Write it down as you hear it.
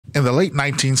In the late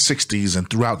 1960s and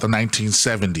throughout the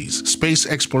 1970s, space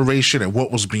exploration and what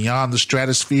was beyond the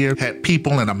stratosphere had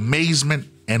people in amazement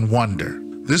and wonder.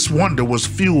 This wonder was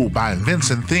fueled by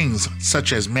events and things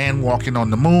such as man walking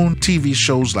on the moon, TV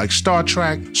shows like Star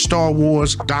Trek, Star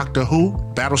Wars, Doctor Who,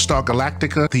 Battlestar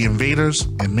Galactica, The Invaders,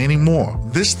 and many more.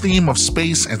 This theme of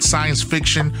space and science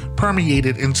fiction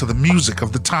permeated into the music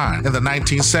of the time. In the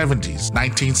 1970s,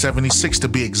 1976 to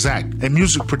be exact, a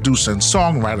music producer and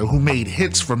songwriter who made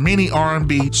hits for many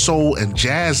R&B, soul, and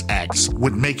jazz acts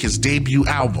would make his debut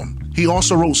album. He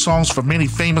also wrote songs for many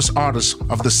famous artists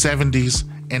of the 70s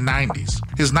and 90s.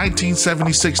 His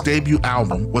 1976 debut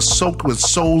album was soaked with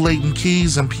soul-laden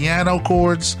keys and piano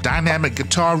chords, dynamic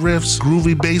guitar riffs,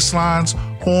 groovy bass lines,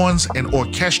 horns and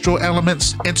orchestral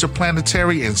elements,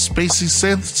 interplanetary and spacey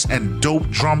synths, and dope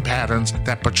drum patterns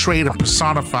that portrayed and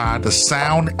personified the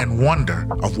sound and wonder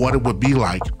of what it would be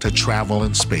like to travel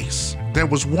in space. There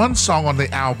was one song on the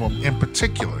album in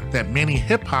particular that many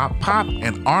hip-hop, pop,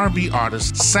 and R&B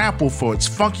artists sampled for its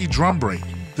funky drum break.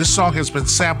 This song has been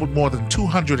sampled more than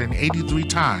 283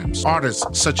 times.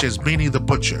 Artists such as Benny the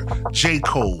Butcher, J.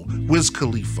 Cole, Wiz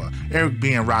Khalifa, Eric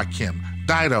B. and Rakim,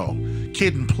 Dido,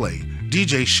 Kid and Play,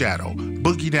 DJ Shadow,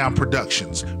 Boogie Down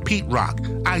Productions, Pete Rock,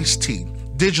 Ice-T,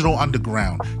 Digital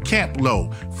Underground, Camp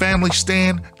Low, Family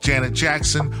Stand, Janet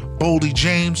Jackson, Boldy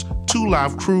James, 2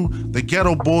 Live Crew, The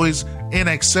Ghetto Boys,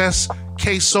 NXS,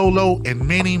 K-Solo, and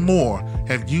many more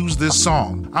have used this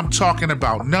song. I'm talking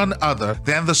about none other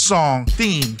than the song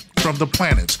Theme from the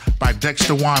Planets by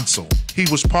Dexter Wansel. He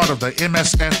was part of the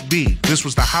MSFB. This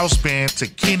was the house band to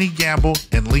Kenny Gamble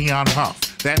and Leon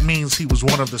Huff. That means he was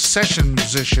one of the session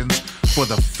musicians for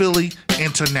the Philly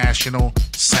International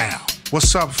Sound.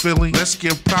 What's up, Philly? Let's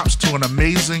give props to an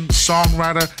amazing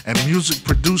songwriter and music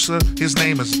producer. His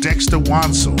name is Dexter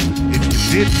Wansel. If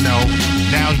you didn't know,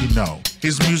 now you know.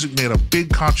 His music made a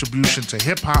big contribution to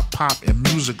hip-hop, pop, and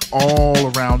music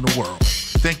all around the world.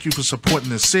 Thank you for supporting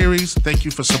this series. Thank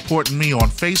you for supporting me on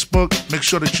Facebook. Make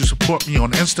sure that you support me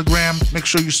on Instagram. Make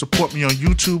sure you support me on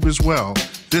YouTube as well.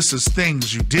 This is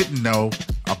Things You Didn't Know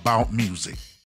About Music.